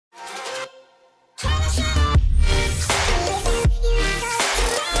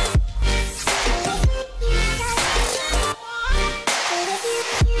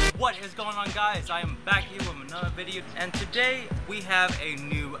guys, I am back here with another video, and today we have a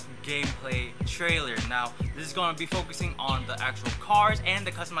new gameplay trailer. Now this is going to be focusing on the actual cars and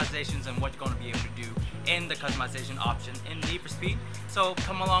the customizations and what you're going to be able to do in the customization option in Need for Speed. So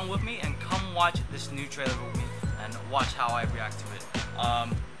come along with me and come watch this new trailer with me and watch how I react to it.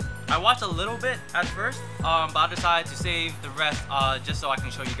 I watched a little bit at first, but I decided to save the rest just so I can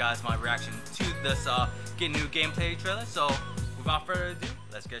show you guys my reaction to this new gameplay trailer. So without further ado,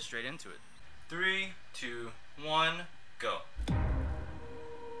 let's get straight into it. 3, 2, 1, go.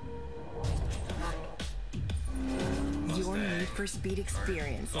 Your Need for Speed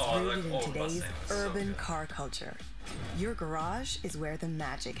experience is rooted in today's urban car culture. Your garage is where the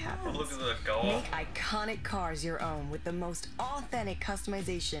magic happens. Look at the go. Make iconic cars your own with the most authentic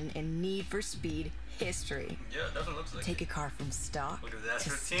customization in Need for Speed history. Yeah, it definitely looks like Take a car from stock to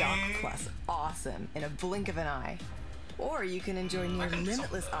 13. stock plus awesome in a blink of an eye. Or you can enjoy near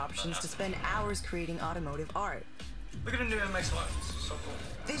limitless options to spend hours creating automotive art. Look at the new NFS2015. So cool.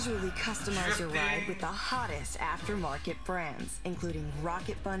 Visually customize your ride with the hottest aftermarket brands, including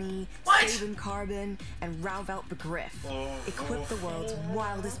Rocket Bunny, Savin' Carbon, and Rauvout Begriff. Equip the world's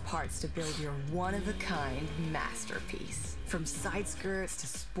wildest parts to build your one-of-a-kind masterpiece. From side skirts to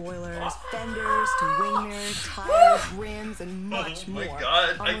spoilers, fenders to wing mirrors, tires, rims, and much more.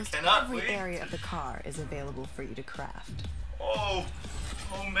 God, Almost I cannot every wait. area of the car is available for you to craft. Oh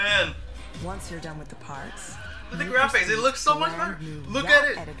man. Once you're done with the parts, look at the graphics, it looks so much better. Look at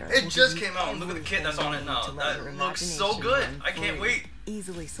it. It just came out. Look at the kit that's on it now. That looks so good. I can't wait.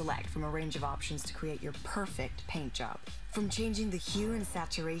 Easily select from a range of options to create your perfect paint job. From changing the hue and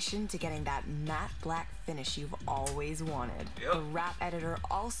saturation to getting that matte black finish you've always wanted. Yep. The wrap editor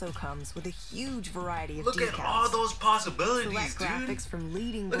also comes with a huge variety of decals. Look at all those possibilities, Select dude. graphics from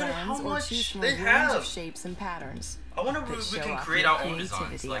leading Look at brands how or much choose from a they range have. of shapes and patterns. I wonder if we can create our own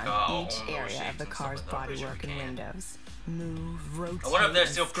designs, like our own each little area shapes of the and car's stuff like that. bodywork and windows. Move, rotate, I wonder if there's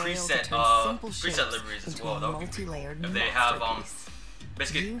still and scale preset to turn simple preset shapes liveries as into well. a That would be multi-layered if they have masterpiece.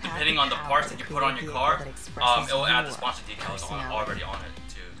 basically You have depending the on the power parts to that you create put on a your vehicle car, that expresses it will add the your sponsor decals already on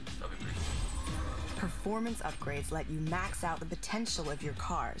it too. That'd be pretty cool. Performance upgrades let you max out the potential of your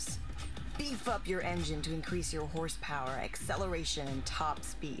cars. Beef up your engine to increase your horsepower, acceleration, and top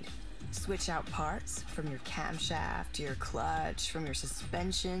speed. Switch out parts from your camshaft to your clutch, from your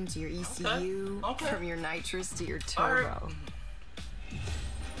suspension to your ECU, from your nitrous to your turbo.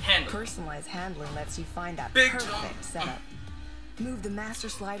 Personalized handling lets you find that perfect setup. Move the master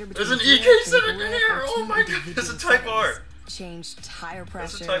slider between there's an EK setting in here! Oh my god, it's a Type R! Change tire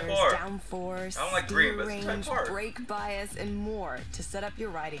pressures, Type R. downforce, I don't like green, but it's a range, Type R. brake bias, and more to set up your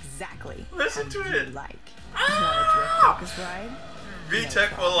ride exactly Listen how to you it. like. Want a drift focus ride? VTech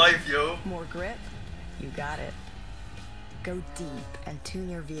for life, yo. More grip? You got it. Go deep and tune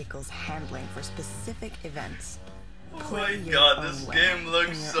your vehicle's handling for specific events. Oh my god, this game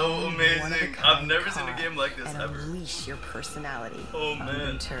looks so amazing. I've never seen a game like this and ever. Unleash your personality Oh on man.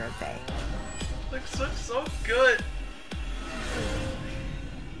 Ventura Bay. Looks so good.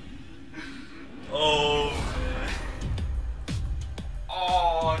 Oh man.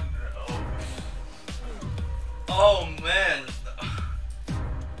 Oh no. Oh man.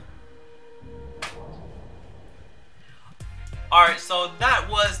 Alright, so that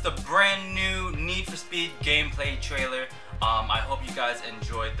was the brand new Need for Speed gameplay trailer. I hope you guys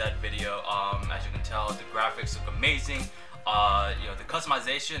enjoyed that video. As you can tell, the graphics look amazing. The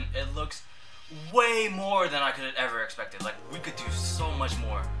customization, it looks way more than I could have ever expected. Like, we could do so much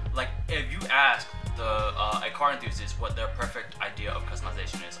more. Like, if you ask a car enthusiast what their perfect idea of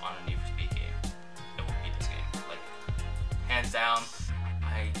customization is on a Need for Speed game, it will be this game. Like, hands down,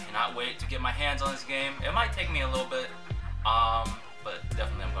 I cannot wait to get my hands on this game. It might take me a little bit, but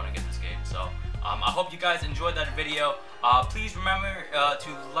definitely I'm gonna get this game. So I hope you guys enjoyed that video. Please remember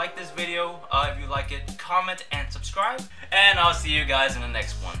to like this video if you like it, comment and subscribe, and I'll see you guys in the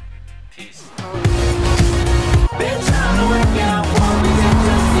next one. Peace.